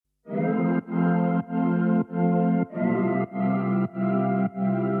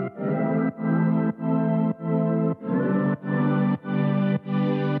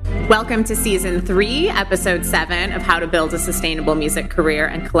Welcome to Season 3, Episode 7 of How to Build a Sustainable Music Career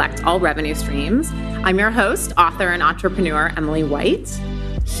and Collect All Revenue Streams. I'm your host, author, and entrepreneur, Emily White.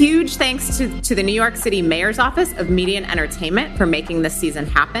 Huge thanks to the New York City Mayor's Office of Media and Entertainment for making this season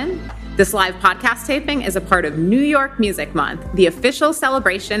happen. This live podcast taping is a part of New York Music Month, the official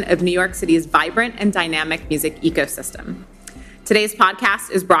celebration of New York City's vibrant and dynamic music ecosystem. Today's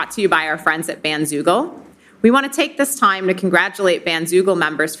podcast is brought to you by our friends at Bandzoogle. We want to take this time to congratulate Bandzoogle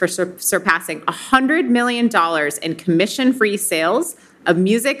members for surpassing $100 million in commission-free sales of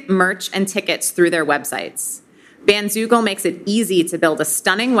music, merch, and tickets through their websites. Bandzoogle makes it easy to build a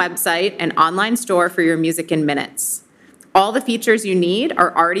stunning website and online store for your music in minutes. All the features you need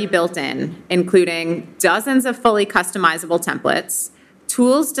are already built in, including dozens of fully customizable templates,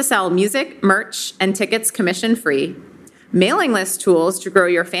 tools to sell music, merch, and tickets commission-free, mailing list tools to grow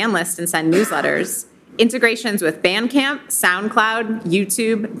your fan list and send newsletters, integrations with Bandcamp, SoundCloud,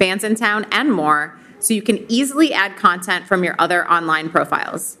 YouTube, Bands in Town, and more, so you can easily add content from your other online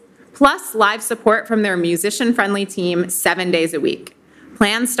profiles. Plus, live support from their musician-friendly team 7 days a week.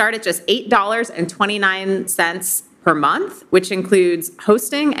 Plans start at just $8.29 per month, which includes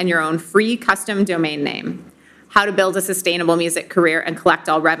hosting and your own free custom domain name. How to Build a Sustainable Music Career and Collect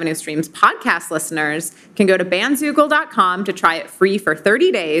All Revenue Streams podcast listeners can go to bandzoogle.com to try it free for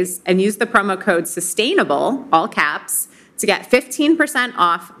 30 days and use the promo code SUSTAINABLE, all caps, to get 15%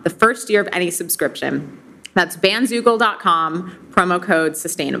 off the first year of any subscription. That's bandzoogle.com, promo code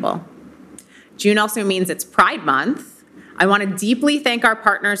SUSTAINABLE. June also means it's Pride Month. I want to deeply thank our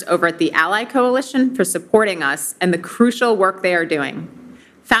partners over at the Ally Coalition for supporting us and the crucial work they are doing.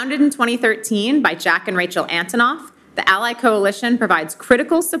 Founded in 2013 by Jack and Rachel Antonoff, the Ally Coalition provides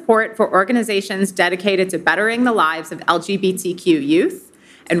critical support for organizations dedicated to bettering the lives of LGBTQ youth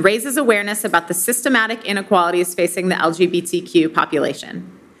and raises awareness about the systematic inequalities facing the LGBTQ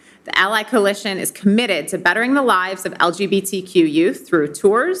population. The Ally Coalition is committed to bettering the lives of LGBTQ youth through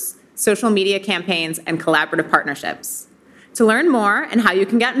tours, social media campaigns, and collaborative partnerships. To learn more and how you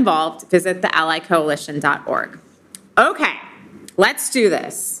can get involved, visit theallycoalition.org. Okay. Let's do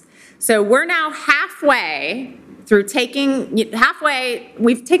this. So we're now halfway through we've taken you halfway,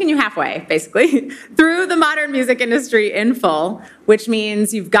 basically, through the modern music industry in full, which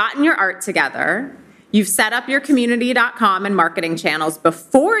means you've gotten your art together, you've set up your community.com and marketing channels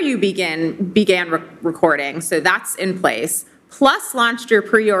before you began recording, so that's in place, plus launched your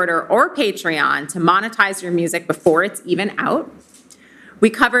pre-order or Patreon to monetize your music before it's even out. We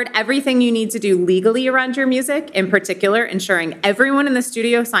covered everything you need to do legally around your music, in particular, ensuring everyone in the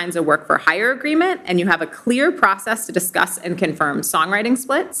studio signs a work for hire agreement and you have a clear process to discuss and confirm songwriting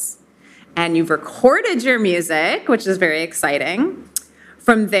splits. And you've recorded your music, which is very exciting.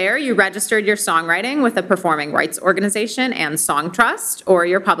 From there, you registered your songwriting with a performing rights organization and song trust or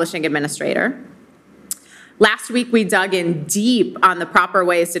your publishing administrator. Last week, we dug in deep on the proper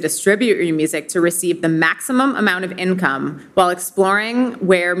ways to distribute your music to receive the maximum amount of income while exploring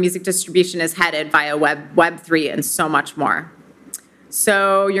where music distribution is headed via Web3 and so much more.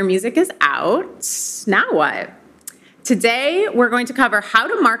 So your music is out. Now what? Today, we're going to cover how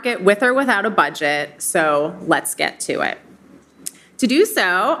to market with or without a budget, so let's get to it. To do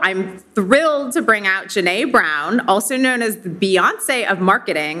so, I'm thrilled to bring out Junae Brown, also known as the Beyoncé of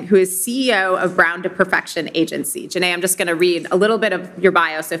marketing, who is CEO of Brown to Perfection Agency. Junae, I'm just going to read a little bit of your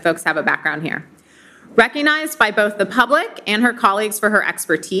bio so folks have a background here. Recognized by both the public and her colleagues for her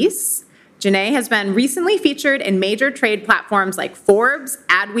expertise, Junae has been recently featured in major trade platforms like Forbes,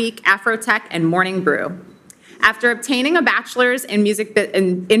 Adweek, Afrotech, and Morning Brew. After obtaining a bachelor's in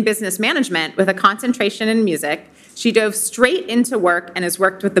business management with a concentration in music, she dove straight into work and has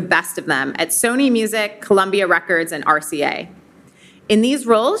worked with the best of them at Sony Music, Columbia Records, and RCA. In these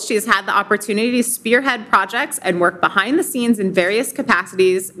roles, she has had the opportunity to spearhead projects and work behind the scenes in various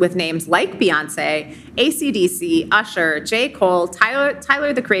capacities with names like Beyoncé, AC/DC, Usher, J. Cole,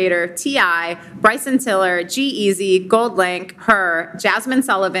 Tyler the Creator, T.I., Bryson Tiller, G-Eazy, GoldLink, Her, Jasmine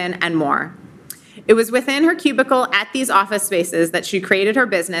Sullivan, and more. It was within her cubicle at these office spaces that she created her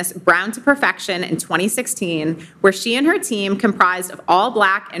business, Brown to Perfection, in 2016, where she and her team, comprised of all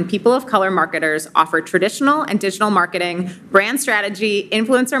Black and people of color marketers, offer traditional and digital marketing, brand strategy,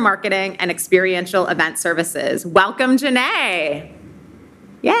 influencer marketing, and experiential event services. Welcome, Junae.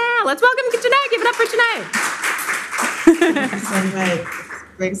 Yeah, let's welcome Junae. Give it up for Junae. Thank you so much.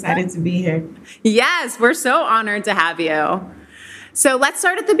 We're excited to be here. Yes, we're so honored to have you. So let's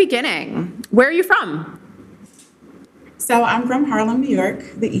start at the beginning. Where are you from? So I'm from Harlem, New York,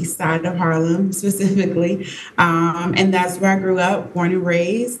 the east side of Harlem specifically. And that's where I grew up, born and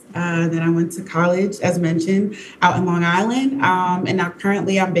raised. Then I went to college, as mentioned, out in Long Island. And now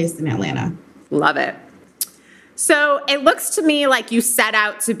currently I'm based in Atlanta. Love it. So it looks to me like you set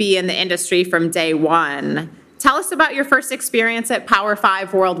out to be in the industry from day one. Tell us about your first experience at Power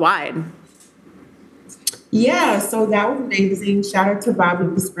 5 Worldwide. Yeah, so that was amazing. Shout out to Bobby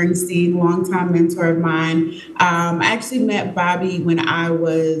Springsteen, longtime mentor of mine. I actually met Bobby when I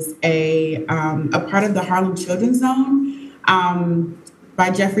was a part of the Harlem Children's Zone by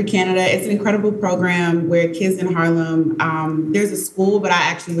Jeffrey Canada. It's an incredible program where kids in Harlem, there's a school, but I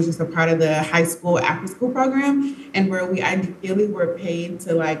actually was just a part of the high school after school program, and where we ideally were paid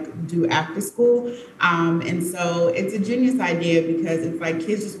to like do after school. And so it's a genius idea because it's like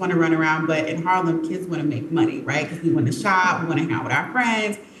kids just want to run around, but in Harlem, kids want to make money, right? Because we want to shop, we want to hang out with our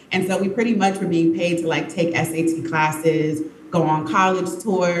friends. And so we pretty much were being paid to like take SAT classes, go on college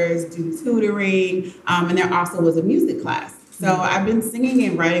tours, do tutoring, and there also was a music class. So I've been singing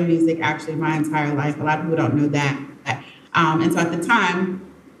and writing music actually my entire life. A lot of people don't know that. And so at the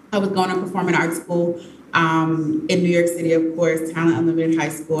time, I was going to performing arts school in New York City, of course, Talent Unlimited High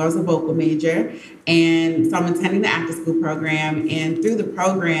School. I was a vocal major. And so I'm attending the after school program. And through the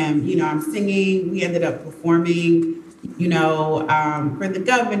program, you know, I'm singing. We ended up performing, you know, for the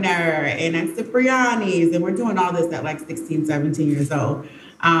governor and at Cipriani's. And we're doing all this at like 16, 17 years old.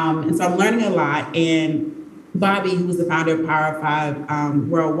 And so I'm learning a lot. And Bobby, who was the founder of Power 5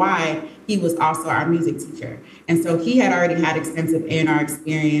 Worldwide, he was also our music teacher. And so he had already had extensive A&R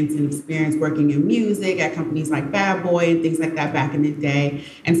experience working in music at companies like Bad Boy and things like that back in the day.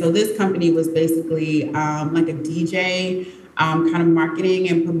 And so this company was basically like a DJ kind of marketing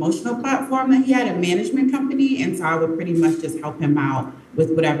and promotional platform that he had, a management company. And so I would pretty much just help him out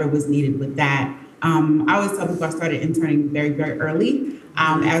with whatever was needed with that. I always tell people I started interning very, very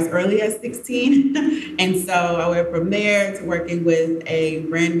as early as 16. And so I went from there to working with a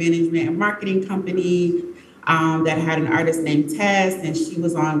brand management and marketing company that had an artist named Tess.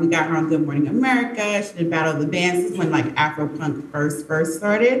 And we got her on Good Morning America. She did Battle of the Bands. This is when like Afro-punk first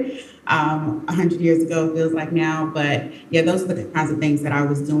started 100 years ago, it feels like now. But yeah, those are the kinds of things that I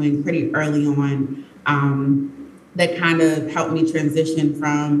was doing pretty early on. That kind of helped me transition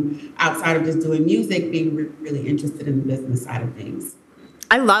from outside of just doing music, being really interested in the business side of things.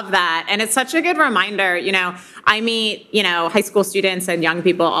 I love that. And it's such a good reminder. You know, I meet, you know, high school students and young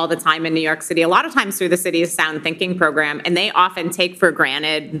people all the time in New York City, a lot of times through the city's Sound Thinking program, and they often take for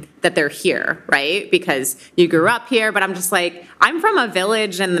granted that they're here, right? Because you grew up here, but I'm just like, I'm from a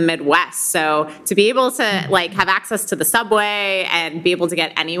village in the Midwest. So to be able to like have access to the subway and be able to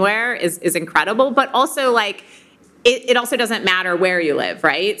get anywhere is incredible. But also like, it also doesn't matter where you live,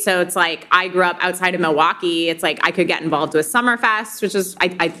 right? So it's like, I grew up outside of Milwaukee. It's like I could get involved with Summerfest, which is, I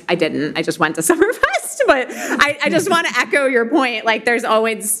didn't. I just went to Summerfest. But I just want to echo your point. Like there's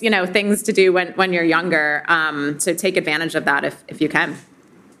always, you know, things to do when you're younger. So take advantage of that if you can.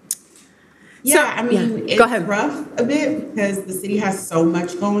 Yeah, I mean, it's rough a bit because the city has so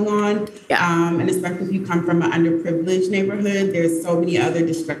much going on. Yeah. And especially if you come from an underprivileged neighborhood, there's so many other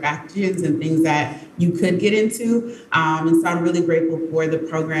distractions and things that you could get into. And so I'm really grateful for the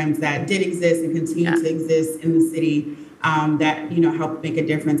programs that did exist and continue to exist in the city that, you know, help make a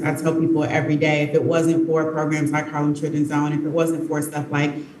difference. I tell people every day, if it wasn't for programs like Harlem Children's Zone, if it wasn't for stuff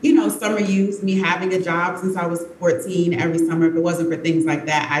like, you know, summer youth, me having a job since I was 14 every summer, if it wasn't for things like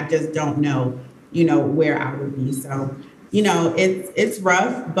that, I just don't know, you know, where I would be. So, you know, it's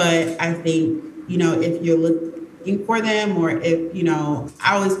rough, but I think, you know, if you're looking for them or if, you know,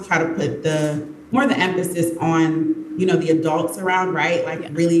 I always try to put more the emphasis on, you know, the adults around, right? Like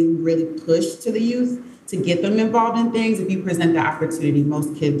really, really push to the youth to get them involved in things. If you present the opportunity,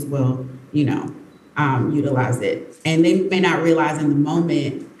 most kids will, you know, utilize it. And they may not realize in the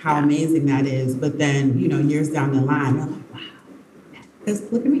moment how amazing that is, but then, you know, years down the line, they're like, wow,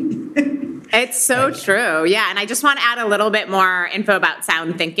 because look at me. It's so true. Yeah. And I just want to add a little bit more info about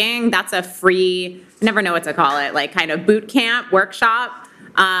Sound Thinking. That's a free, I never know what to call it, like kind of boot camp workshop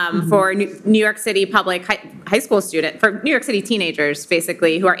for New York City public high school for New York City teenagers,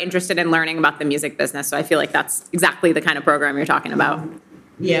 basically, who are interested in learning about the music business. So I feel like that's exactly the kind of program you're talking about.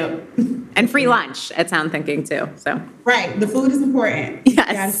 Yeah. And free lunch at Sound Thinking too. So right. The food is important.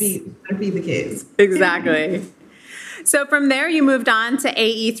 Yes. You gotta feed the kids. Exactly. So from there, you moved on to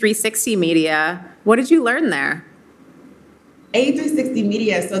AE360 Media. What did you learn there? AE360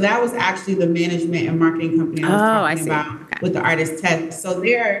 Media. So that was actually the management and marketing company I was talking about with the artist Tess. So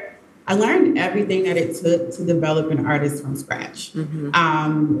there, I learned everything that it took to develop an artist from scratch.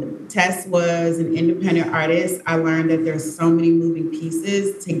 Tess was an independent artist. I learned that there's so many moving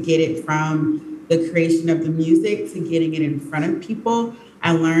pieces to get it from the creation of the music to getting it in front of people.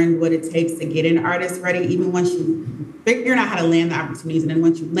 I learned what it takes to get an artist ready, even once you figure out how to land the opportunities. And then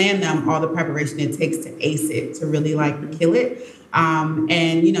once you land them, all the preparation it takes to ace it, to really like kill it.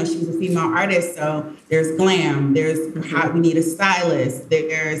 And, you know, she's a female artist, so there's glam, there's how we need a stylist,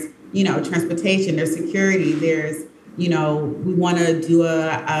 there's, you know, transportation, there's security, there's, you know, we want to do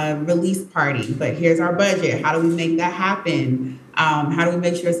a release party, but here's our budget. How do we make that happen? How do we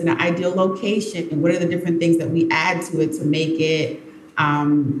make sure it's in an ideal location? And what are the different things that we add to it to make it,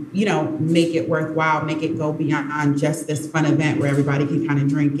 you know, make it worthwhile, make it go beyond just this fun event where everybody can kind of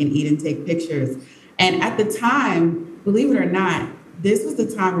drink and eat and take pictures. And at the time, believe it or not, this was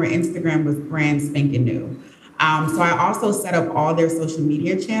the time where Instagram was brand spanking new. So I also set up all their social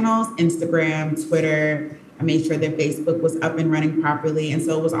media channels, Instagram, Twitter. I made sure their Facebook was up and running properly. And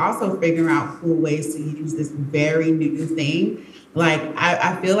so it was also figuring out cool ways to use this very new thing. Like,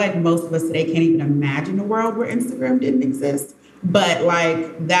 I feel like most of us today can't even imagine a world where Instagram didn't exist. But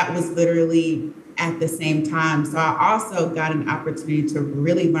like, that was literally at the same time. So I also got an opportunity to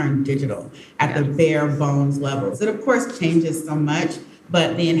really learn digital at the bare bones levels. It of course changes so much,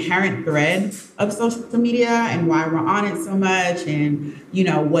 but the inherent thread of social media and why we're on it so much and, you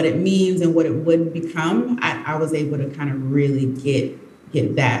know, what it means and what it would become, I was able to kind of really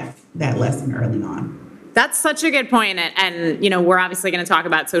get that lesson early on. That's such a good point. And, you know, we're obviously going to talk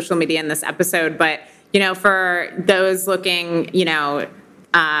about social media in this episode, but, you know, for those looking, you know,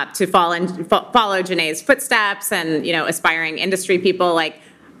 to follow Junae's footsteps and, you know, aspiring industry people, like,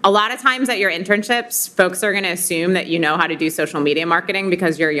 a lot of times at your internships, folks are going to assume that you know how to do social media marketing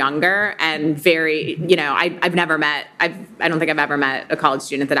because you're younger and very, you know, I don't think I've ever met a college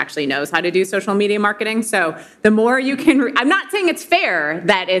student that actually knows how to do social media marketing. So the more you can, I'm not saying it's fair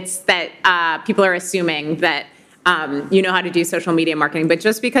that people are assuming that you know how to do social media marketing, but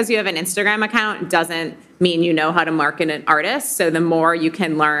just because you have an Instagram account doesn't mean you know how to market an artist. So the more you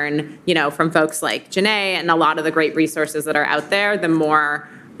can learn, you know, from folks like Junae and a lot of the great resources that are out there, the more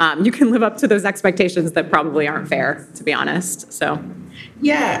you can live up to those expectations that probably aren't fair, to be honest. So,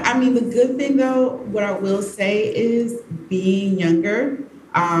 yeah, I mean, the good thing, though, what I will say is being younger,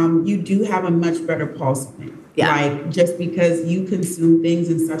 you do have a much better pulse on it. Yeah. Like, just because you consume things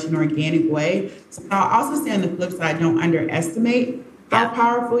in such an organic way. So I'll also say on the flip side, don't underestimate how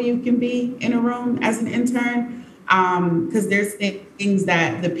powerful you can be in a room as an intern. Because there's things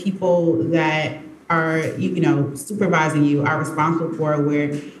that the people that are, you know, supervising you are responsible for,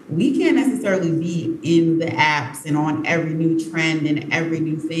 where we can't necessarily be in the apps and on every new trend and every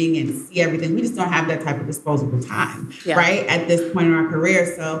new thing and see everything. We just don't have that type of disposable time, right, at this point in our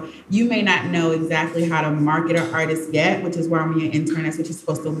career. So you may not know exactly how to market an artist yet, which is why when you're an intern, that's what you're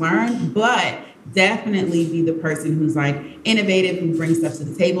supposed to learn. But definitely be the person who's like innovative, who brings stuff to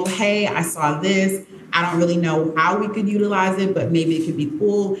the table. Hey, I saw this. I don't really know how we could utilize it, but maybe it could be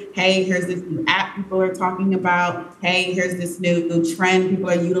cool. Hey, here's this new app people are talking about. Hey, here's this new trend people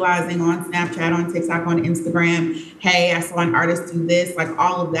are utilizing on Snapchat, on TikTok, on Instagram. Hey, I saw an artist do this. Like,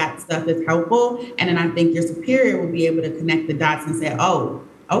 all of that stuff is helpful. And then I think your superior will be able to connect the dots and say, oh,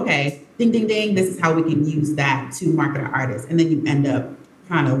 okay, ding, ding, ding. This is how we can use that to market an artist. And then you end up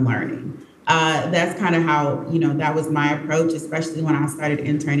kind of learning. That's kind of how, you know, that was my approach, especially when I started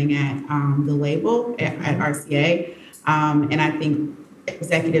interning at the label at RCA. And I think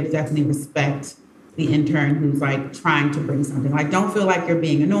executives definitely respect the intern who's like trying to bring something. Like, don't feel like you're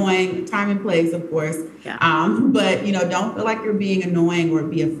being annoying. Time and place, of course. Yeah. But, you know, don't feel like you're being annoying or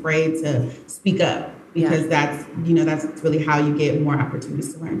be afraid to speak up, because that's, you know, that's really how you get more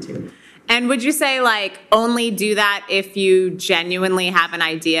opportunities to learn too. And would you say, like, only do that if you genuinely have an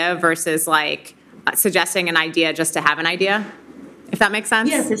idea versus, like, suggesting an idea just to have an idea? If that makes sense?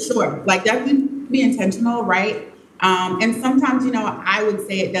 Yeah, for sure. Like, definitely be intentional, right? And sometimes, you know, I would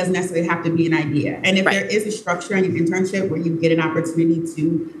say it doesn't necessarily have to be an idea. And if there is a structure in your internship where you get an opportunity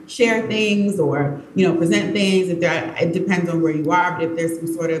to share things or, you know, present things, it depends on where you are. But if there's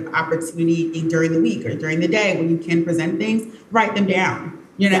some sort of opportunity during the week or during the day where you can present things, write them down.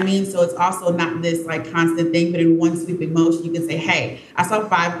 You know what I mean? So it's also not this like constant thing, but in one sweeping motion, you can say, hey, I saw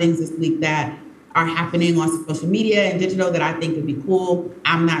 5 things this week that are happening on social media and digital that I think would be cool.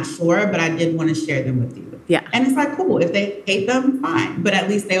 I'm not sure, but I did want to share them with you. Yeah. And it's like, cool. If they hate them, fine. But at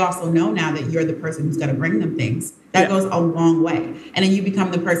least they also know now that you're the person who's going to bring them things. That goes a long way. And then you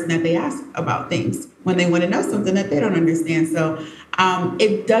become the person that they ask about things when they want to know something that they don't understand. So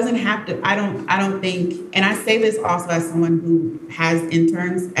it doesn't have to, I don't think, and I say this also as someone who has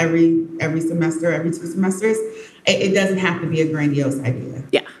interns every semester, every 2 semesters, it doesn't have to be a grandiose idea.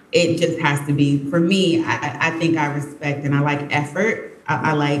 Yeah. It just has to be, for me, I think I respect and I like effort.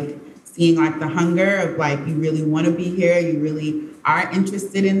 I like seeing like the hunger of like, you really want to be here. You really are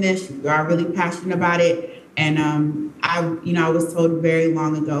interested in this. You are really passionate about it. And I was told very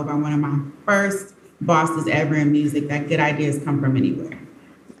long ago by one of my first bosses ever in music that good ideas come from anywhere.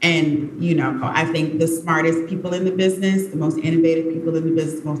 And, I think the smartest people in the business, the most innovative people in the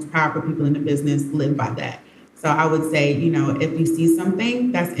business, the most powerful people in the business live by that. So I would say, if you see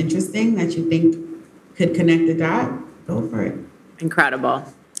something that's interesting that you think could connect the dot, go for it. Incredible.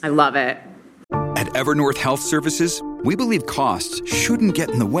 I love it. At Evernorth Health Services, we believe costs shouldn't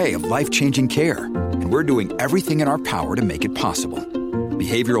get in the way of life-changing care, and we're doing everything in our power to make it possible.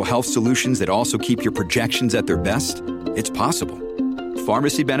 Behavioral health solutions that also keep your projections at their best? It's possible.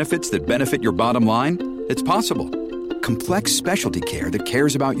 Pharmacy benefits that benefit your bottom line? It's possible. Complex specialty care that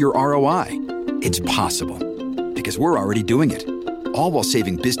cares about your ROI? It's possible. Because we're already doing it. All while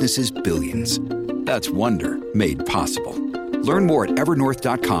saving businesses billions. That's Wonder made possible. Learn more at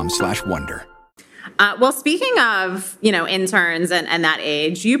evernorth.com/wonder. Well, speaking of, interns and that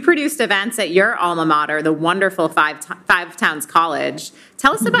age, you produced events at your alma mater, the wonderful Five Towns College.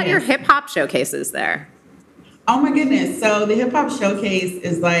 Tell us about your hip hop showcases there. Oh my goodness. So the hip hop showcase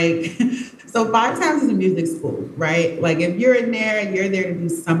is like, so Five Towns is a music school, right? Like if you're in there, you're there to do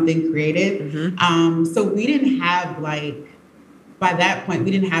something creative. Mm-hmm. So we didn't have by that point,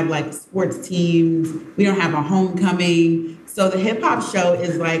 we didn't have like sports teams. We don't have a homecoming. So the hip hop show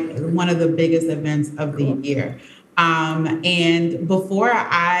is like one of the biggest events of the year. And before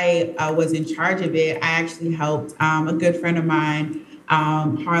I was in charge of it, I actually helped a good friend of mine,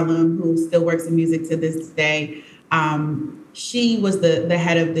 Harlem, who still works in music to this day. She was the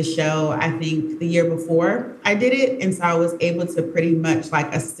head of the show, I think, the year before I did it. And so I was able to pretty much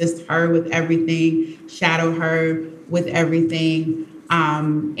like assist her with everything, shadow her with everything.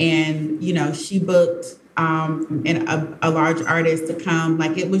 And, she booked and a large artist to come.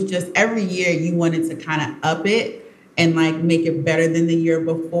 Like it was just every year you wanted to kind of up it and like make it better than the year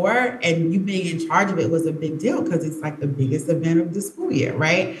before. And you being in charge of it was a big deal because it's like the biggest event of the school year,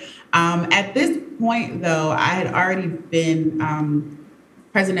 right? At this point, though, I had already been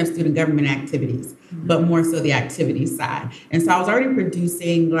president of student government activities, but more so the activities side. And so I was already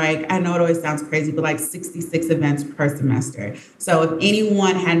producing, like, I know it always sounds crazy, but like 66 events per semester. So if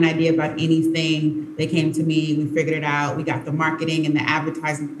anyone had an idea about anything, they came to me, we figured it out. We got the marketing and the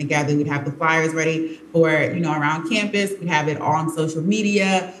advertising together. We'd have the flyers ready for, around campus. We'd have it all on social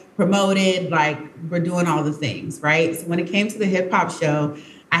media, promoted, like we're doing all the things, right? So when it came to the hip hop show,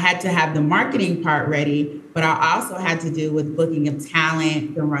 I had to have the marketing part ready, but I also had to do with booking of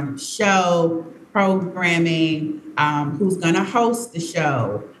talent, the run of show, programming, who's going to host the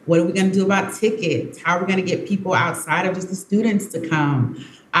show, what are we going to do about tickets, how are we going to get people outside of just the students to come.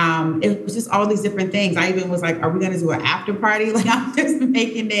 It was just all these different things. I even was like, are we going to do an after party? Like I'm just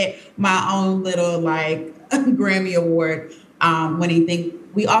making it my own little like Grammy Award winning thing.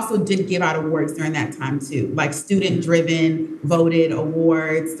 We also did give out awards during that time too, like student-driven voted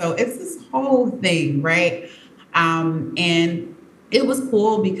awards. So it's this whole thing, right? And it was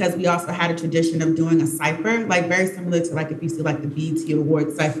cool because we also had a tradition of doing a cypher, like very similar to like if you see like the BET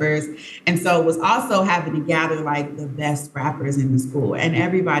Award ciphers. And so it was also having to gather like the best rappers in the school, and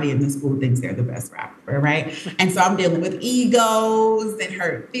everybody in the school thinks they're the best rapper, right? And so I'm dealing with egos and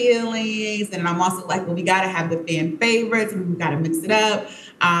hurt feelings. And I'm also like, well, we got to have the fan favorites and we got to mix it up.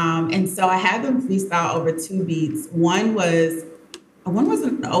 And so I had them freestyle over 2 beats. One was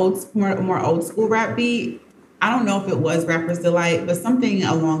an more old school rap beat. I don't know if it was Rapper's Delight, but something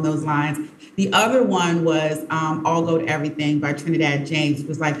along those lines. The other one was All Go to Everything by Trinidad James, which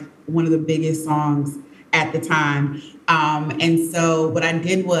was like one of the biggest songs at the time. And so what I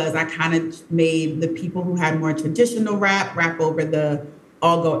did was I kind of made the people who had more traditional rap over the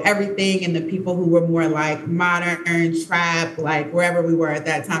All Go Everything, and the people who were more like modern trap, like wherever we were at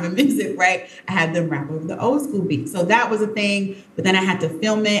that time in music, right? I had them rap over the old school beat. So that was a thing, but then I had to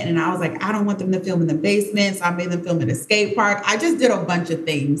film it, and I was like, I don't want them to film in the basement, so I made them film in a skate park. I just did a bunch of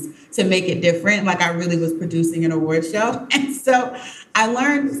things to make it different, like I really was producing an award show. And so I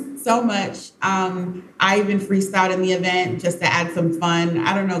learned so much. I even freestyled in the event just to add some fun.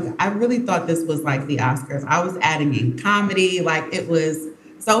 I don't know. I really thought this was like the Oscars. I was adding in comedy. Like, it was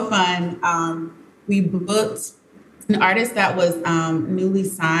so fun. We booked an artist that was newly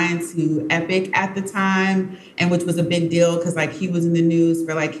signed to Epic at the time, and which was a big deal because like he was in the news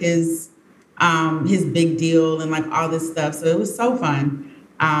for like his big deal and like all this stuff. So it was so fun.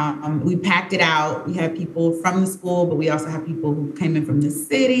 We packed it out. We had people from the school, but we also had people who came in from the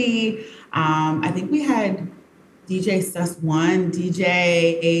city. I think we had DJ Sus One,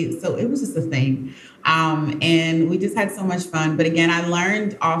 DJ. So it was just a thing. And we just had so much fun. But again, I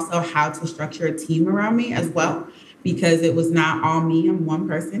learned also how to structure a team around me as well, because it was not all me. I'm one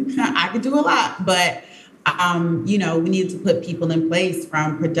person. I could do a lot, but we needed to put people in place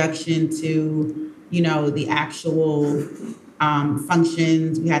from production to, the actual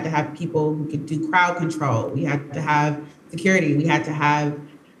functions. We had to have people who could do crowd control. We had to have security. We had to have,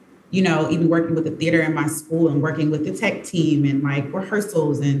 even working with the theater in my school and working with the tech team and like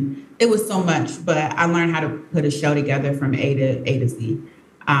rehearsals. And it was so much, but I learned how to put a show together from A to Z.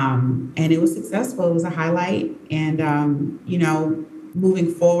 And it was successful. It was a highlight. And,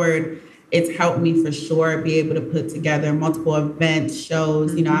 moving forward, it's helped me for sure be able to put together multiple events,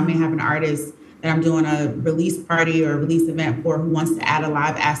 shows. I may have an artist that I'm doing a release party or a release event for who wants to add a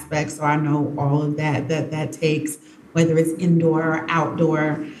live aspect. So I know all of that takes, whether it's indoor or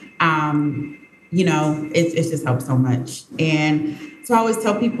outdoor. It's just helped so much. And so I always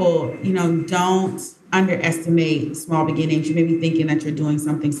tell people, don't underestimate small beginnings. You may be thinking that you're doing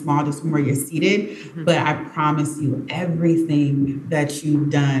something small just from where you're seated, but I promise you everything that you've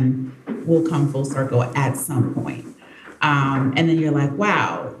done will come full circle at some point. And then you're like,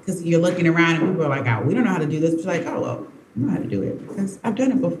 wow, because you're looking around and people are like, oh, we don't know how to do this. But you're like, oh, well, I know how to do it because I've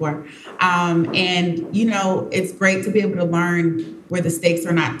done it before. It's great to be able to learn where the stakes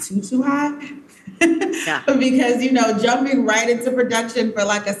are not too high. Yeah. Because, jumping right into production for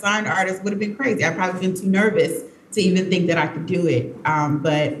like a signed artist would have been crazy. I've probably been too nervous to even think that I could do it.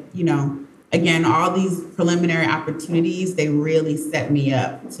 But again, all these preliminary opportunities, they really set me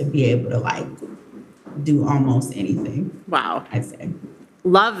up to be able to like do almost anything. Wow. I'd say.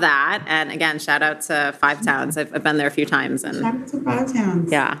 Love that. And again, shout out to Five Towns. I've been there a few times. And shout out to Five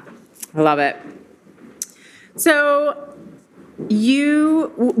Towns. Yeah, I love it. So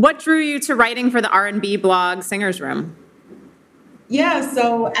what drew you to writing for the R&B blog Singer's Room? Yeah,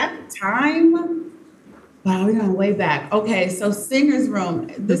 so at the time, wow, we're going way back. Okay, so Singer's Room,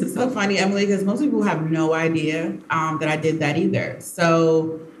 this is so funny, Emily, because most people have no idea that I did that either.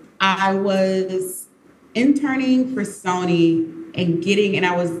 So I was interning for Sony and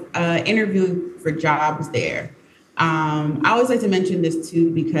I was interviewing for jobs there. I always like to mention this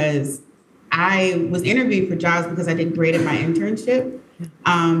too, because I was interviewed for jobs because I did great at my internship,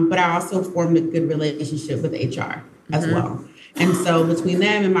 but I also formed a good relationship with HR as well. And so between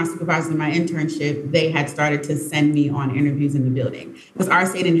them and my supervisor in my internship, they had started to send me on interviews in the building because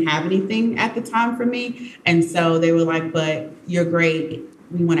RCA didn't have anything at the time for me. And so they were like, but you're great.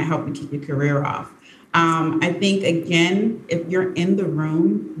 We want to help you keep your career off. I think, again, if you're in the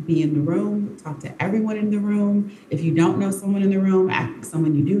room, be in the room, talk to everyone in the room. If you don't know someone in the room, ask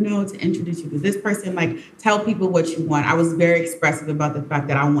someone you do know to introduce you to this person. Like, tell people what you want. I was very expressive about the fact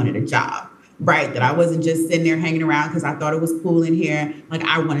that I wanted a job, right? That I wasn't just sitting there hanging around because I thought it was cool in here. Like,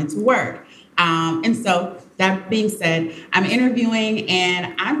 I wanted to work. And so that being said, I'm interviewing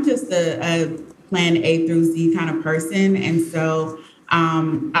and I'm just a plan A through Z kind of person. And so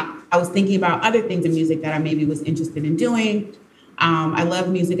I was thinking about other things in music that I maybe was interested in doing. I love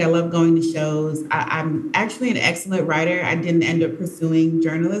music. I love going to shows. I'm actually an excellent writer. I didn't end up pursuing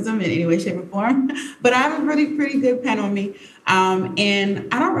journalism in any way, shape, or form, but I have a pretty good pen on me.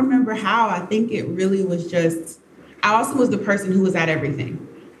 And I don't remember how. I think it really was just, I also was the person who was at everything.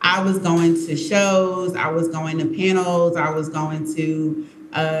 I was going to shows. I was going to panels. I was going to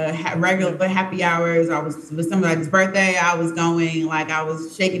regular happy hours. I was with somebody's birthday. I was going, like, I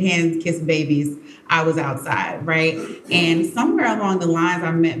was shaking hands, kissing babies. I was outside, right? And somewhere along the lines,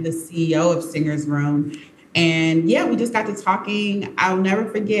 I met the CEO of Singer's Room. And yeah, we just got to talking. I'll never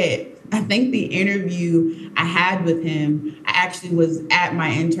forget. I think the interview I had with him, I actually was at my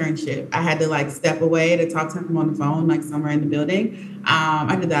internship. I had to like step away to talk to him on the phone, like somewhere in the building.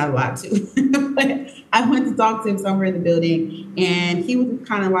 I did that a lot too. But I went to talk to him somewhere in the building and he was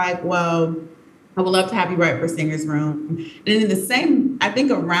kind of like, well, I would love to have you write for Singer's Room. And in I think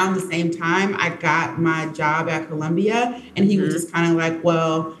around the same time, I got my job at Columbia. And he was just kind of like,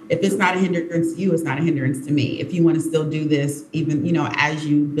 well, if it's not a hindrance to you, it's not a hindrance to me. If you want to still do this, even, as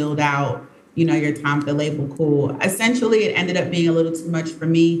you build out, your time at the label, cool. Essentially, it ended up being a little too much for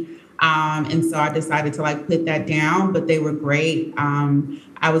me. And so I decided to like put that down, but they were great.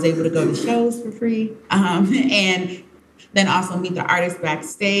 I was able to go to shows for free, and then also meet the artists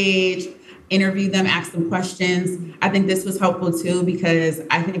backstage, interview them, ask them questions. I think this was helpful too, because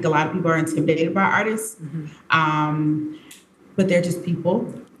I think a lot of people are intimidated by artists, but they're just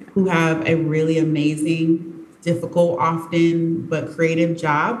people who have a really amazing, difficult, often, but creative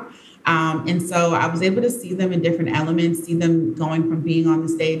job. And so I was able to see them in different elements, see them going from being on the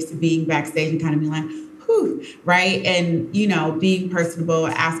stage to being backstage and kind of being like, whew, right? And, you know, being personable,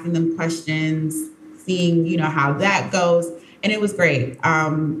 asking them questions, seeing, you know, how that goes. And it was great.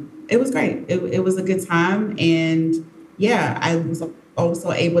 It was great. It was a good time. And yeah, I was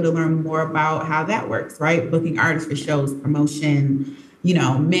also able to learn more about how that works, right? Booking artists for shows, promotion, you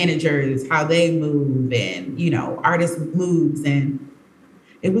know, managers, how they move, and, you know, artists' moods. And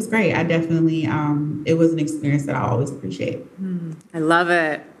it was great. I definitely, it was an experience that I always appreciate. I love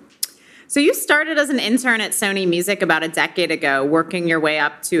it. So you started as an intern at Sony Music about a decade ago, working your way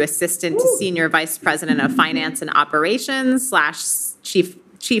up to assistant to senior vice president of finance and operations /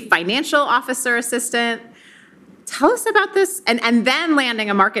 chief financial officer assistant. Tell us about this, and then landing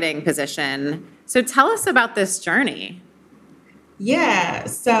a marketing position. So tell us about this journey. Yeah,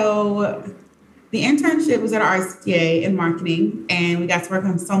 so the internship was at RCA in marketing, and we got to work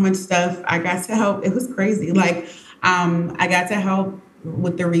on so much stuff. I got to help. It was crazy. Like, I got to help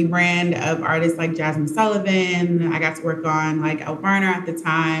with the rebrand of artists like Jasmine Sullivan. I got to work on like El Burner at the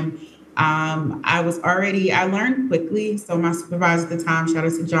time. I learned quickly. So my supervisor at the time, shout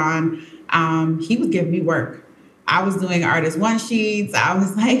out to John, he would give me work. I was doing artist one sheets. I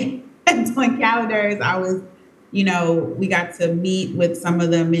was like doing calendars. I was, you know, we got to meet with some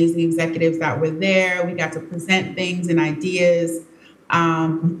of the amazing executives that were there. We got to present things and ideas.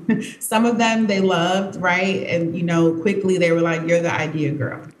 Some of them they loved, right? And, you know, quickly they were like, you're the idea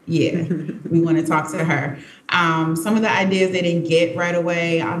girl. Yeah, we want to talk to her. Some of the ideas they didn't get right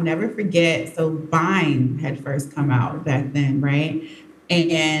away. I'll never forget. So Vine had first come out back then, right?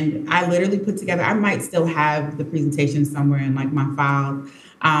 And I literally put together, I might still have the presentation somewhere in like my file,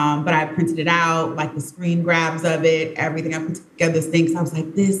 but I printed it out, like the screen grabs of it, everything. I put together this thing. So I was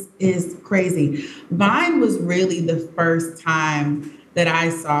like, this is crazy. Vine was really the first time that I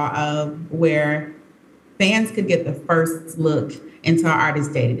saw of where fans could get the first look into our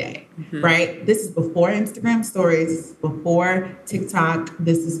artist's day-to-day, right? This is before Instagram stories, before TikTok.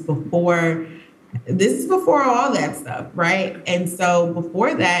 This is before all that stuff, right? And so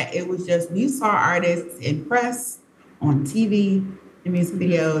before that, it was just, we saw artists in press, on TV, in music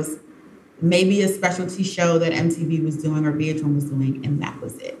videos, maybe a specialty show that MTV was doing or VH1 was doing, and that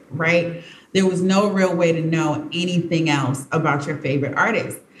was it, right? There was no real way to know anything else about your favorite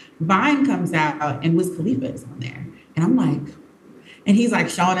artist. Vine comes out and Wiz Khalifa is on there. And I'm like, and he's like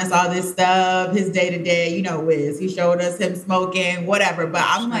showing us all this stuff, his day-to-day, you know, Wiz. He showed us him smoking, whatever. But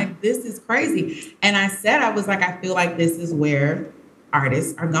I'm like, this is crazy. And I was like, I feel like this is where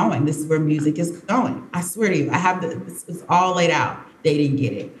artists are going. This is where music is going. I swear to you, this is all laid out. They didn't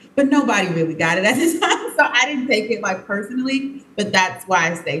get it. But nobody really got it at the time. So I didn't take it like personally. But that's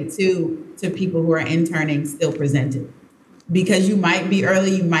why I say to people who are interning, still present it. Because you might be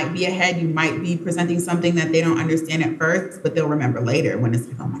early, you might be ahead, you might be presenting something that they don't understand at first, but they'll remember later when it's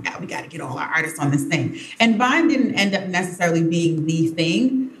like, oh my God, we got to get all our artists on this thing. And Vine didn't end up necessarily being the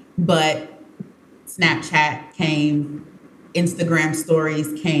thing, but Snapchat came, Instagram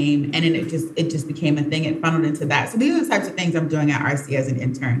stories came, and then it just became a thing. It funneled into that. So these are the types of things I'm doing at RC as an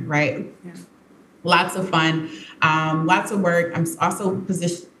intern, right? Yeah. Lots of fun, lots of work. I'm also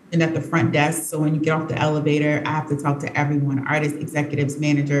positioned at the front desk. So when you get off the elevator, I have to talk to everyone, artists, executives,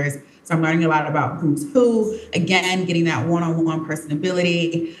 managers. So I'm learning a lot about who's who. Again, getting that one-on-one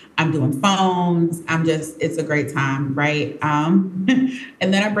personability. I'm doing phones. It's a great time, right? And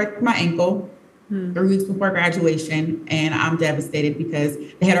then I break my ankle 3 weeks before graduation. And I'm devastated because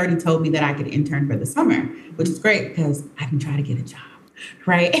they had already told me that I could intern for the summer, which is great because I can try to get a job,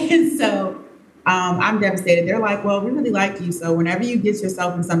 right? And so I'm devastated. They're like, well, we really like you. So whenever you get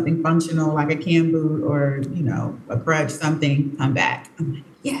yourself in something functional, like a cam boot or, you know, a crutch, something, come back. I'm like,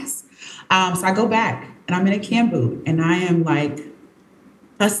 yes. So I go back and I'm in a cam boot and I am like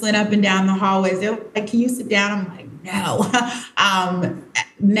hustling up and down the hallways. They're like, can you sit down? I'm like, no.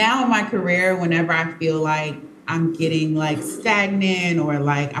 Now in my career, whenever I feel like I'm getting like stagnant or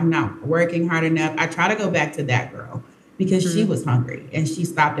like I'm not working hard enough, I try to go back to that girl. Because she was hungry and she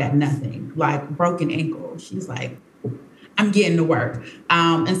stopped at nothing, like broken ankle. She's like, I'm getting to work.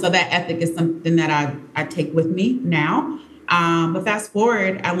 And so that ethic is something that I take with me now. But fast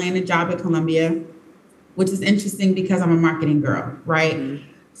forward, I landed a job at Columbia, which is interesting because I'm a marketing girl, right?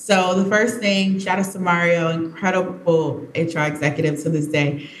 So the first thing, shout out to Mario, incredible HR executive to this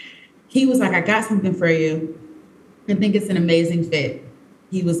day. He was like, I got something for you. I think it's an amazing fit.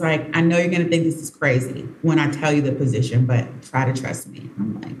 He was like, I know you're going to think this is crazy when I tell you the position, but try to trust me.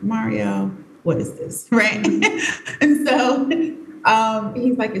 I'm like, Mario, what is this? Right. And so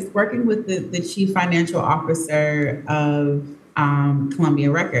he's like, it's working with the chief financial officer of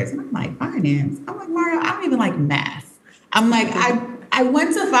Columbia Records. And I'm like, finance? I'm like, Mario, I don't even like math. I'm like, I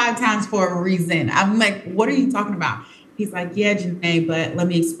went to 5 times for a reason. I'm like, what are you talking about? He's like, yeah, Junae, but let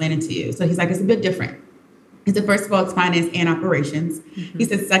me explain it to you. So he's like, it's a bit different. He said, first of all, it's finance and operations. Mm-hmm. He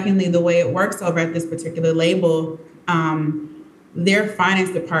said, secondly, the way it works over at this particular label, their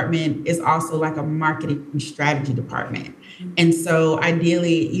finance department is also like a marketing strategy department. Mm-hmm. And so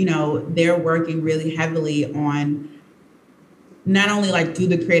ideally, you know, they're working really heavily on not only like, do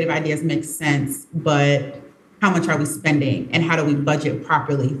the creative ideas make sense, but how much are we spending and how do we budget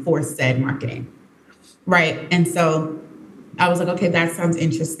properly for said marketing? Right. And so I was like, okay, that sounds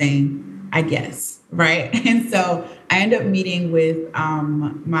interesting, I guess. Right. And so I ended up meeting with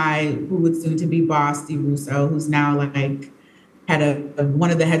who would soon to be boss, Steve Russo, who's now like one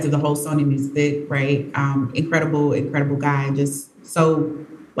of the heads of the whole Sony Music. Right. Incredible guy. Just so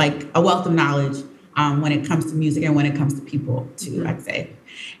like a wealth of knowledge when it comes to music and when it comes to people too, mm-hmm. I'd say.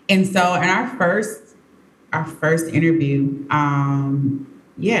 And so in our first interview,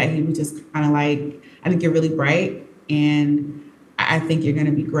 he was just kind of like, I think you're really bright and I think you're going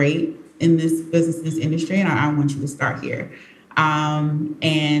to be great in this business, in this industry, and I want you to start here.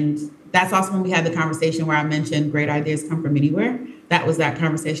 And that's also when we had the conversation where I mentioned great ideas come from anywhere. That was that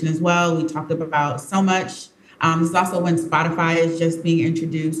conversation as well. We talked about so much. This is also when Spotify is just being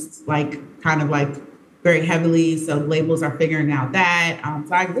introduced, like kind of like very heavily. So labels are figuring out that.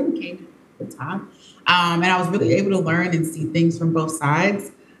 So I really came to the time. And I was really able to learn and see things from both sides.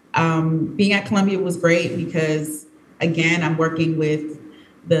 Being at Columbia was great because, again, I'm working with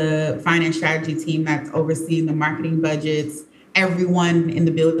the finance strategy team that's overseeing the marketing budgets. Everyone in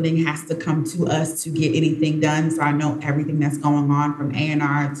the building has to come to us to get anything done. So I know everything that's going on from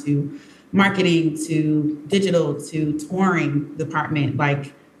A&R to marketing to digital to touring department,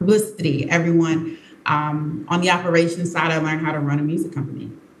 like publicity, everyone. On the operations side, I learned how to run a music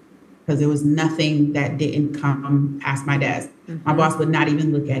company because there was nothing that didn't come past my desk. Mm-hmm. My boss would not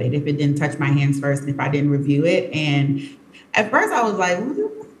even look at it if it didn't touch my hands first and if I didn't review it. And at first I was like, why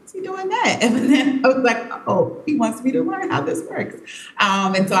is he doing that? And then I was like, oh, he wants me to learn how this works.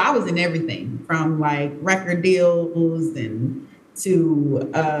 And so I was in everything from like record deals and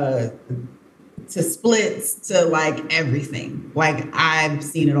to splits to like everything. Like I've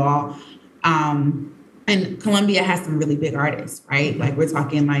seen it all. And Columbia has some really big artists, right? Like we're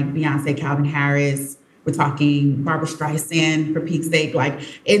talking like Beyoncé, Calvin Harris. We're talking Barbara Streisand, for peak's sake. Like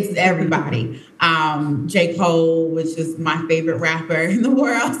it's everybody. J. Cole, which is my favorite rapper in the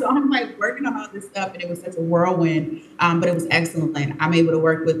world. So I'm like working on all this stuff and it was such a whirlwind, but it was excellent. I'm able to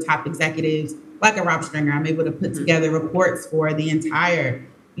work with top executives like a Rob Stringer. I'm able to put together reports for the entire,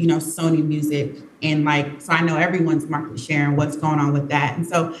 Sony Music. And so I know everyone's market share and what's going on with that. And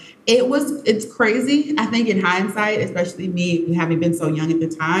so it's crazy. I think in hindsight, especially me having been so young at the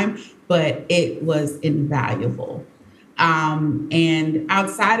time, but it was invaluable. And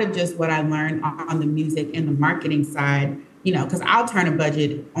outside of just what I learned on the music and the marketing side, because I'll turn a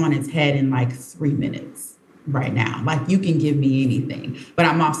budget on its head in like 3 minutes right now. Like you can give me anything, but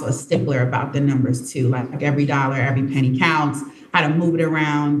I'm also a stickler about the numbers too. Like every dollar, every penny counts, how to move it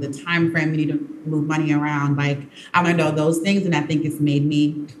around, the time frame you need to move money around. Like I learned all those things. And I think it's made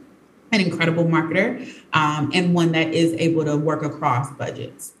me an incredible marketer and one that is able to work across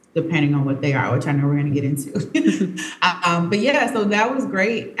budgets, depending on what they are, which I know we're going to get into. But yeah, so that was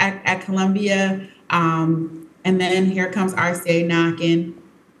great at Columbia. And then here comes RCA knocking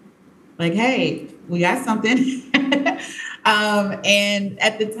like, hey, we got something. And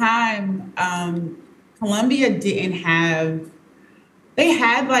at the time, Columbia didn't have, they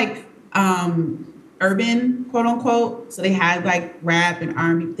had like urban, quote unquote. So they had like rap and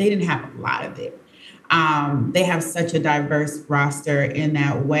R&B. They didn't have a lot of it. They have such a diverse roster in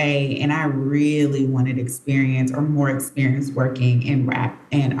that way. And I really wanted more experience working in rap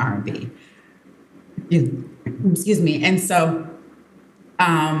and R&B. Excuse me. And so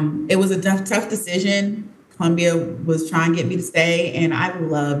it was a tough decision. Columbia was trying to get me to stay, and I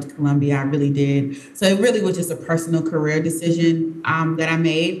loved Columbia. I really did. So it really was just a personal career decision that I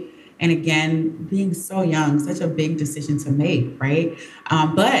made. And again, being so young, such a big decision to make, right?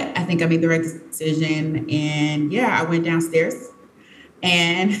 But I think I made the right decision. And yeah, I went downstairs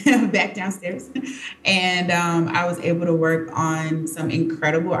and back downstairs. And I was able to work on some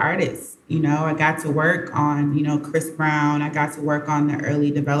incredible artists. I got to work on, Chris Brown. I got to work on the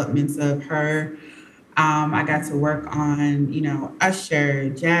early developments of her. I got to work on, Usher,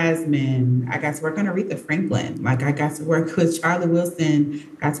 Jasmine. I got to work on Aretha Franklin. Like, I got to work with Charlie Wilson,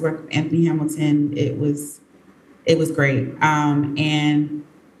 got to work with Anthony Hamilton. It was great. And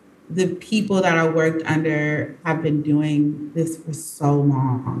the people that I worked under have been doing this for so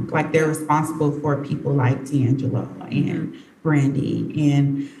long. Like, they're responsible for people like D'Angelo and Brandy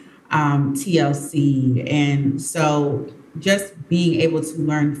and TLC. And so just being able to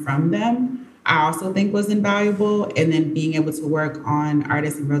learn from them, I also think was invaluable. And then being able to work on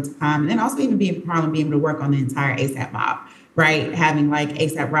artists in real time. And then also even being from Harlem, being able to work on the entire ASAP mob, right? Having like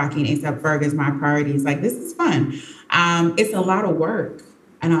ASAP Rocky and ASAP Ferg as my priorities. Like, this is fun. It's a lot of work.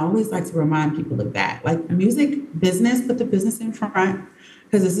 And I always like to remind people of that. Like, music business, put the business in front,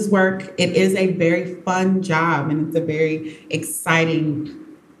 because this is work. It is a very fun job, and it's a very exciting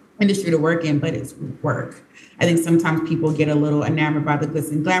industry to work in, but it's work. I think sometimes people get a little enamored by the glitz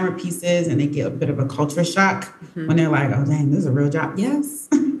and glamour pieces, and they get a bit of a culture shock when they're like, oh, dang, this is a real job. Yes,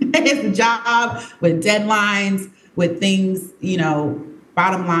 it's a job with deadlines, with things,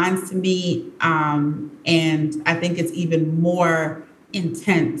 bottom lines to meet. And I think it's even more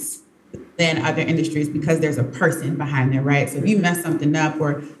intense than other industries because there's a person behind there, right? So if you mess something up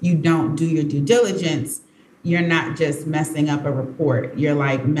or you don't do your due diligence, you're not just messing up a report. You're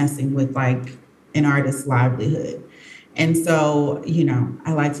like messing with like an artist's livelihood. And so,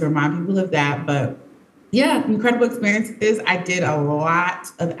 I like to remind people of that. But yeah, incredible experiences. I did a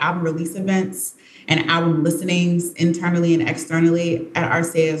lot of album release events and album listenings internally and externally at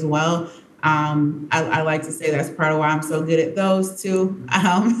RCA as well. I like to say that's part of why I'm so good at those too.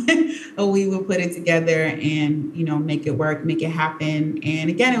 We will put it together and, make it work, make it happen. And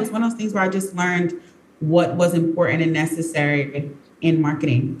again, it was one of those things where I just learned what was important and necessary in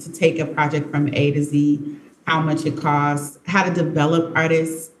marketing to take a project from A to Z, how much it costs, how to develop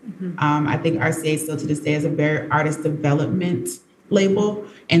artists. I think RCA still to this day is a very artist development label.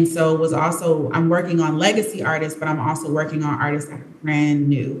 And so I'm working on legacy artists, but I'm also working on artists that are brand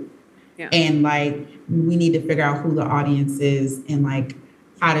new. Yeah. And like, we need to figure out who the audience is and like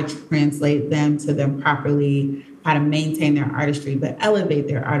how to translate them to them properly, how to maintain their artistry, but elevate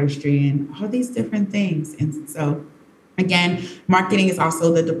their artistry and all these different things. And so again, marketing is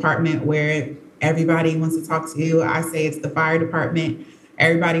also the department where everybody wants to talk to you. I say it's the fire department.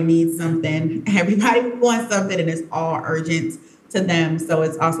 Everybody needs something. Everybody wants something, and it's all urgent to them. So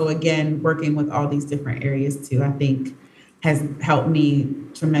it's also, again, working with all these different areas too, I think has helped me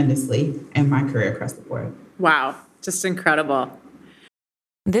tremendously in my career across the board. Wow. Just incredible.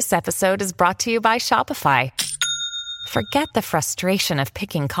 This episode is brought to you by Shopify. Forget the frustration of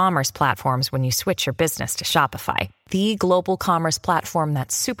picking commerce platforms when you switch your business to Shopify, the global commerce platform that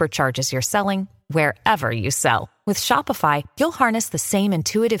supercharges your selling wherever you sell. With Shopify, you'll harness the same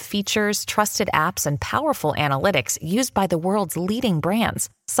intuitive features, trusted apps, and powerful analytics used by the world's leading brands.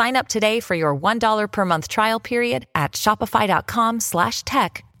 Sign up today for your $1 per month trial period at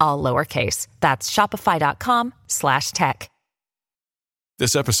shopify.com/tech, all lowercase. That's shopify.com/tech.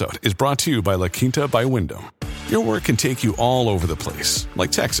 This episode is brought to you by La Quinta by Wyndham. Your work can take you all over the place,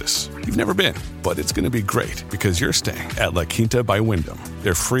 like Texas. You've never been, but it's going to be great because you're staying at La Quinta by Wyndham.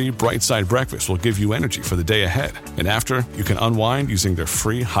 Their free Bright Side breakfast will give you energy for the day ahead. And after, you can unwind using their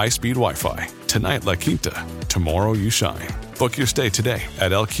free high-speed Wi-Fi. Tonight, La Quinta. Tomorrow, you shine. Book your stay today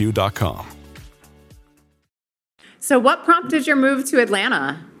at lq.com. So what prompted your move to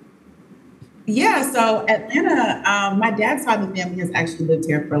Atlanta? Yeah, so Atlanta, my dad's side of the family has actually lived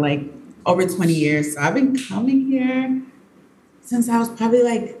here for like over 20 years. So I've been coming here since I was since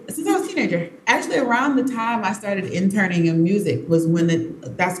I was a teenager. Actually, around the time I started interning in music was when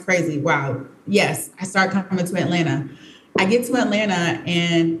that's crazy. Wow. Yes, I started coming to Atlanta. I get to Atlanta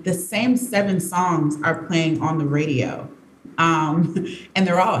and the same 7 songs are playing on the radio. And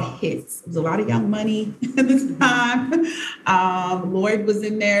they're all hits. There's a lot of Young Money at the time. Lloyd was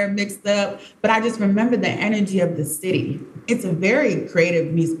in there mixed up, but I just remember the energy of the city. It's a very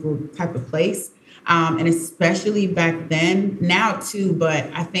creative musical type of place. And especially back then, now too, but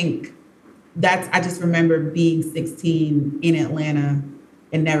I think I just remember being 16 in Atlanta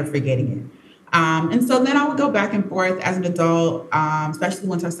and never forgetting it. And so then I would go back and forth as an adult, especially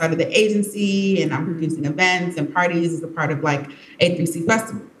once I started the agency and I'm producing events and parties as a part of like E49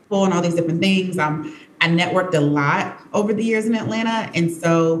 Festival and all these different things. I networked a lot over the years in Atlanta. And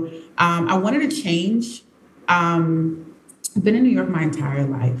so I wanted to change. I've been in New York my entire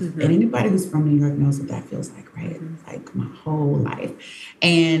life. Mm-hmm. And anybody who's from New York knows what that feels like, right? It's like my whole life.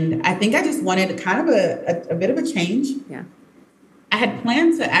 And I think I just wanted kind of a bit of a change. Yeah. I had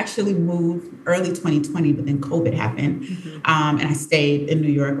planned to actually move early 2020, but then COVID happened. Mm-hmm. And I stayed in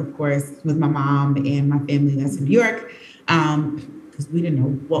New York, of course, with my mom and my family that's in New York. Because we didn't know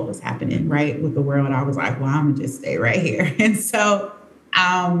what was happening, right, with the world. I was like, well, I'm going to just stay right here. And so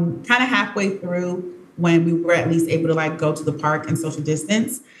kind of halfway through, when we were at least able to like go to the park and social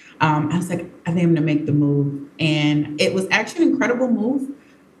distance, I was like, I think I'm going to make the move. And it was actually an incredible move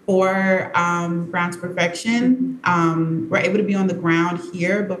for Brown to Perfection. We're able to be on the ground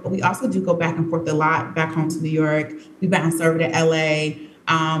here, but we also do go back and forth a lot back home to New York. We bounce over to LA.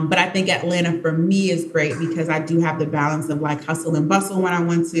 But I think Atlanta for me is great because I do have the balance of like hustle and bustle when I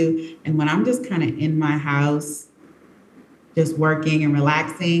want to. And when I'm just kind of in my house, just working and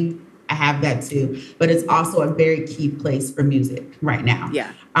relaxing, I have that too. But it's also a very key place for music right now.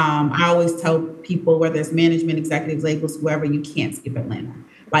 Yeah. I always tell people, whether it's management, executives, labels, whoever, you can't skip Atlanta.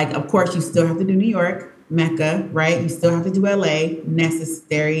 Like, of course, you still have to do New York, Mecca, right? You still have to do LA,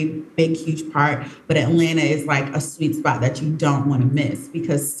 necessary, big, huge part. But Atlanta is like a sweet spot that you don't want to miss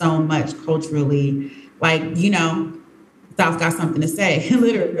because so much culturally, like, South got something to say,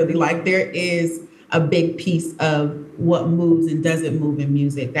 literally. Like, there is a big piece of what moves and doesn't move in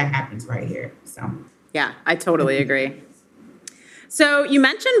music that happens right here. So, yeah, I totally agree. So you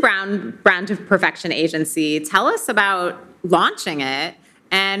mentioned Brown to Perfection Agency. Tell us about launching it.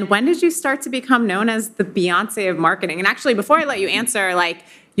 And when did you start to become known as the Beyoncé of marketing? And actually, before I let you answer, like,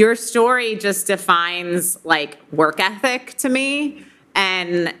 your story just defines like work ethic to me.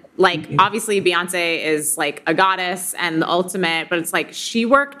 And like, obviously Beyonce is like a goddess and the ultimate, but it's like, she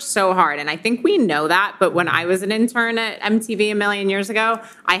worked so hard. And I think we know that. But when I was an intern at MTV a million years ago,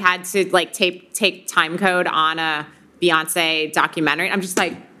 I had to like take time code on a Beyonce documentary. I'm just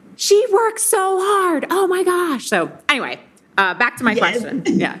like, she works so hard. Oh my gosh. So anyway, back to my question.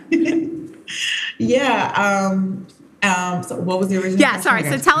 Yeah. So what was the original question? Sorry.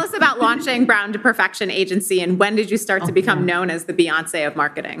 So tell us about launching Brown to Perfection Agency and when did you start to become known as the Beyonce of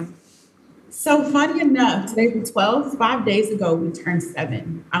marketing? So funny enough, today's the 12th. 5 days ago, we turned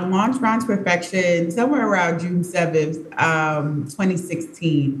 7. I launched Brown to Perfection somewhere around June 7th,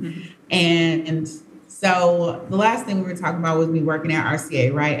 2016. Mm-hmm. And so the last thing we were talking about was me working at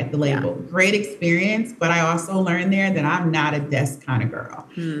RCA, right, at the label. Yeah. Great experience, but I also learned there that I'm not a desk kind of girl.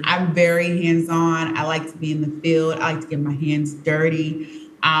 I'm very hands-on. I like to be in the field. I like to get my hands dirty.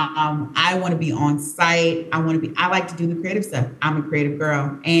 I want to be on site. I like to do the creative stuff. I'm a creative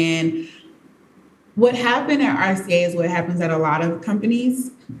girl. And what happened at RCA is what happens at a lot of companies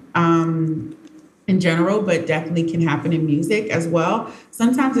in general, but definitely can happen in music as well.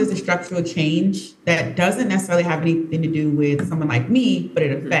 Sometimes there's a structural change that doesn't necessarily have anything to do with someone like me, but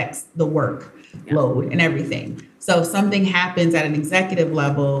it affects the workload and everything. So if something happens at an executive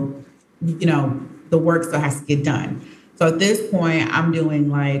level, the work still has to get done. So at this point, I'm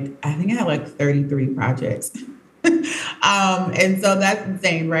doing I think I had 33 projects. And so that's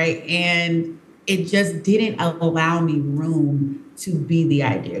insane, right? And it just didn't allow me room to be the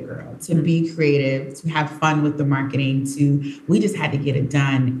idea girl, to be creative, to have fun with the marketing, we just had to get it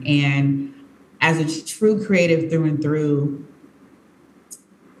done. And as a true creative through and through,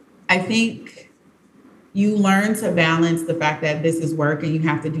 I think you learn to balance the fact that this is work and you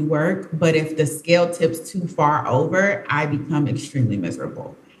have to do work. But if the scale tips too far over, I become extremely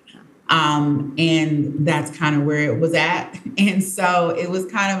miserable. And that's kind of where it was at. And so it was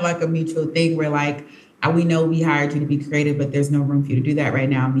kind of like a mutual thing where we know we hired you to be creative, but there's no room for you to do that right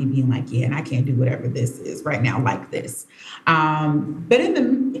now. Me being and I can't do whatever this is right now like this. But in the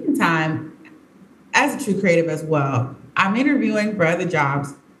meantime, as a true creative as well, I'm interviewing for other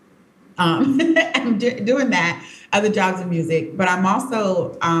jobs. I'm doing that, other jobs in music, but I'm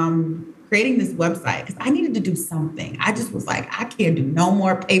also creating this website because I needed to do something. I just was I can't do no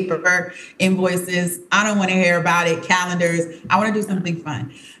more paper invoices. I don't want to hear about it, calendars. I want to do something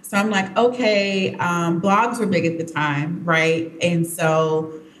fun. So I'm okay, blogs were big at the time, right? And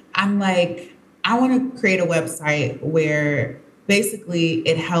so I'm I want to create a website where basically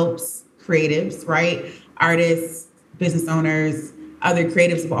it helps creatives, right? Artists, business owners, other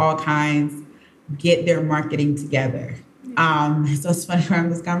creatives of all kinds get their marketing together. So it's funny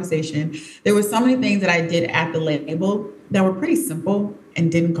around this conversation. There were so many things that I did at the label that were pretty simple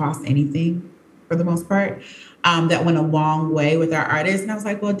and didn't cost anything for the most part, that went a long way with our artists. And I was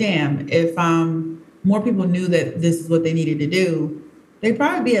well, damn, if more people knew that this is what they needed to do, they'd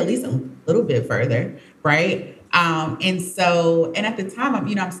probably be at least a little bit further, right? And at the time,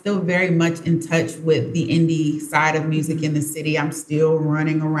 I'm still very much in touch with the indie side of music in the city. I'm still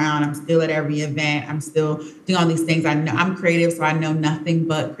running around. I'm still at every event. I'm still doing all these things. I know I'm creative, so I know nothing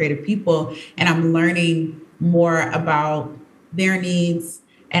but creative people. And I'm learning more about their needs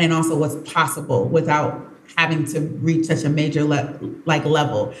and then also what's possible without having to reach such a major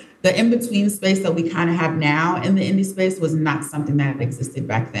level. The in-between space that we kind of have now in the indie space was not something that existed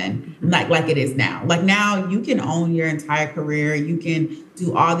back then, like it is now. Like now you can own your entire career. You can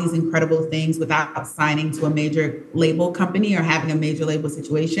do all these incredible things without signing to a major label company or having a major label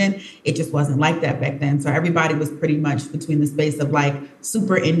situation. It just wasn't like that back then. So everybody was pretty much between the space of like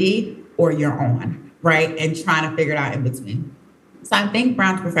super indie or you're on, right? And trying to figure it out in between. So I think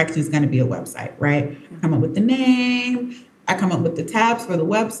Brown to Perfection is going to be a website, right? I come up with the name, I come up with the tabs for the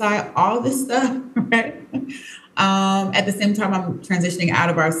website, all this stuff, right? At the same time, I'm transitioning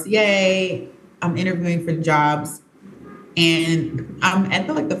out of RCA. I'm interviewing for jobs. And I'm at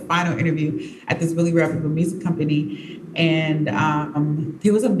the final interview at this really reputable music company. And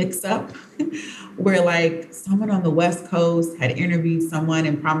there was a mix-up where like someone on the West Coast had interviewed someone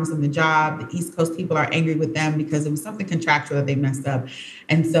and promised them the job. The East Coast people are angry with them because it was something contractual that they messed up.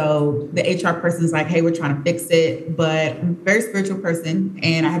 And so the HR person's like, hey, we're trying to fix it. But I'm a very spiritual person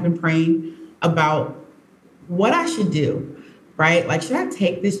and I have been praying about what I should do. Right? Like, should I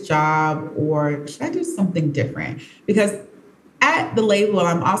take this job or should I do something different? Because at the label,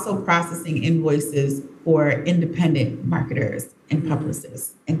 I'm also processing invoices for independent marketers and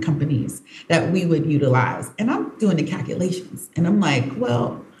publicists and companies that we would utilize. And I'm doing the calculations. And I'm like,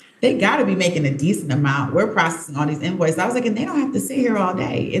 well, they got to be making a decent amount. We're processing all these invoices. I was like, and they don't have to sit here all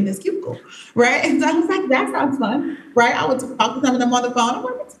day in this cubicle. Right? And so I was like, that sounds fun. Right? I would talk to some of them on the phone. I'm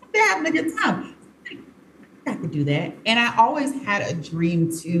like, they're having a good time. I could do that. And I always had a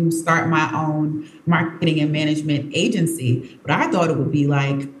dream to start my own marketing and management agency, but I thought it would be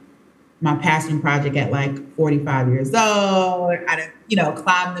like my passion project at like 45 years old. I'd,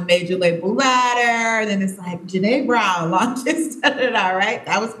 climb the major label ladder. Then it's like Junae Brown launches, right?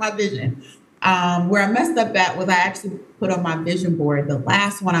 That was my vision. Where I messed up at was I actually put on my vision board, the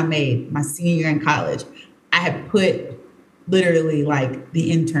last one I made, my senior year in college, I had put literally like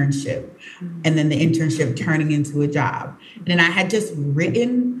the internship and then the internship turning into a job. And then I had just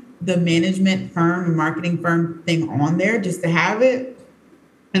written the management firm and marketing firm thing on there just to have it.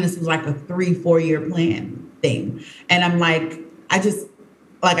 And this was like a 3-4 year plan thing. And I'm like,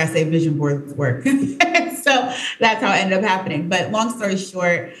 like I say, vision boards work. So that's how it ended up happening. But long story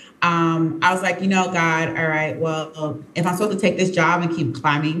short, I was like, God, all right, well, if I'm supposed to take this job and keep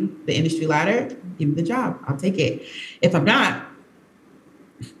climbing the industry ladder, give me the job. I'll take it. If I'm not,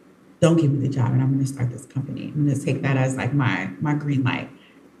 don't give me the job and I'm going to start this company. I'm going to take that as like my green light.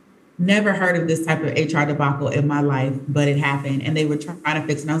 Never heard of this type of HR debacle in my life, but it happened and they were trying to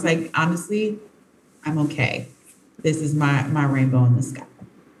fix it. And I was like, honestly, I'm okay. This is my rainbow in the sky.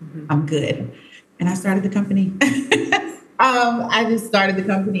 Mm-hmm. I'm good. And I started the company. I just started the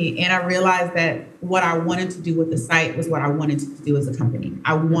company and I realized that what I wanted to do with the site was what I wanted to do as a company.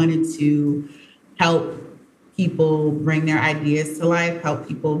 I wanted to help people bring their ideas to life, help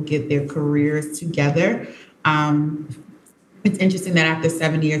people get their careers together. It's interesting that after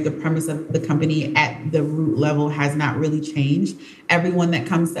 7 years, the premise of the company at the root level has not really changed. Everyone that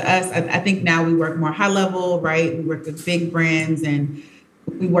comes to us, I think now we work more high level, right? We work with big brands and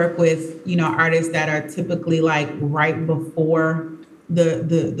we work with, artists that are typically like right before the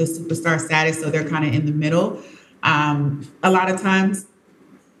superstar status. So they're kind of in the middle a lot of times.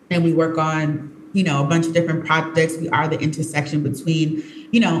 And we work on, a bunch of different projects. We are the intersection between,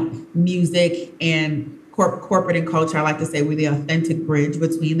 music and corporate and culture. I like to say we're the authentic bridge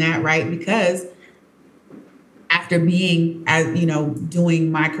between that, right? Because after being,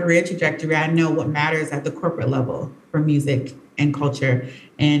 doing my career trajectory, I know what matters at the corporate level for music and culture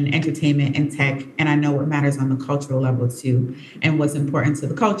and entertainment and tech. And I know what matters on the cultural level too. And what's important to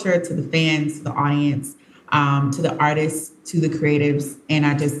the culture, to the fans, to the audience, to the artists, to the creatives. And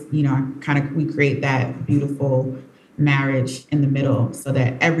I just, we create that beautiful marriage in the middle so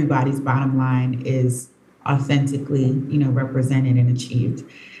that everybody's bottom line is authentically, represented and achieved.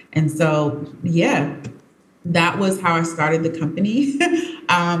 And so, yeah, that was how I started the company.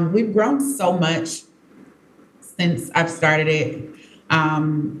 We've grown so much since I've started it.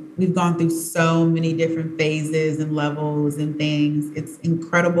 We've gone through so many different phases and levels and things. It's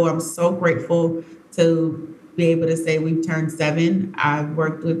incredible. I'm so grateful to be able to say we've turned 7. I've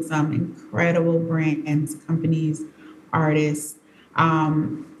worked with some incredible brands, companies, artists.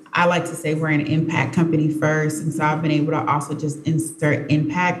 I like to say we're an impact company first. And so I've been able to also just insert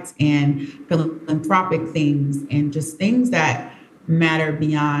impact and philanthropic things and just things that matter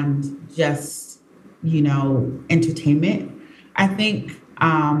beyond just, entertainment, I think.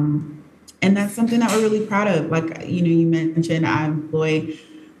 And that's something that we're really proud of. Like, you mentioned I employ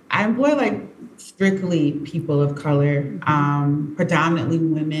like strictly people of color, predominantly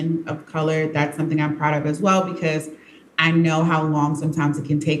women of color. That's something I'm proud of as well, because I know how long sometimes it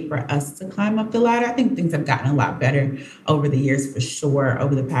can take for us to climb up the ladder. I think things have gotten a lot better over the years, for sure,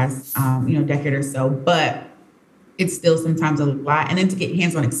 over the past, decade or so, but it's still sometimes a lot. And then to get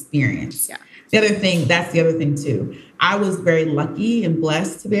hands-on experience. Yeah. That's the other thing too. I was very lucky and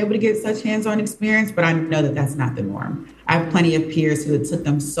blessed to be able to get such hands-on experience, but I know that that's not the norm. I have plenty of peers who it took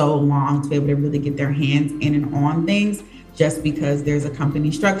them so long to be able to really get their hands in and on things, just because there's a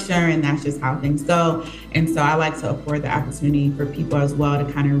company structure and that's just how things go. And so I like to afford the opportunity for people as well to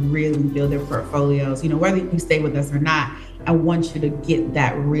kind of really build their portfolios. Whether you stay with us or not, I want you to get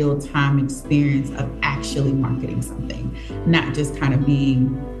that real-time experience of actually marketing something, not just kind of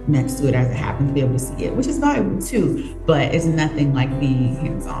being next to it as it happens, to be able to see it, which is valuable too, but it's nothing like being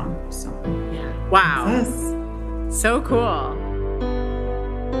hands-on. So, yeah. Wow. So cool.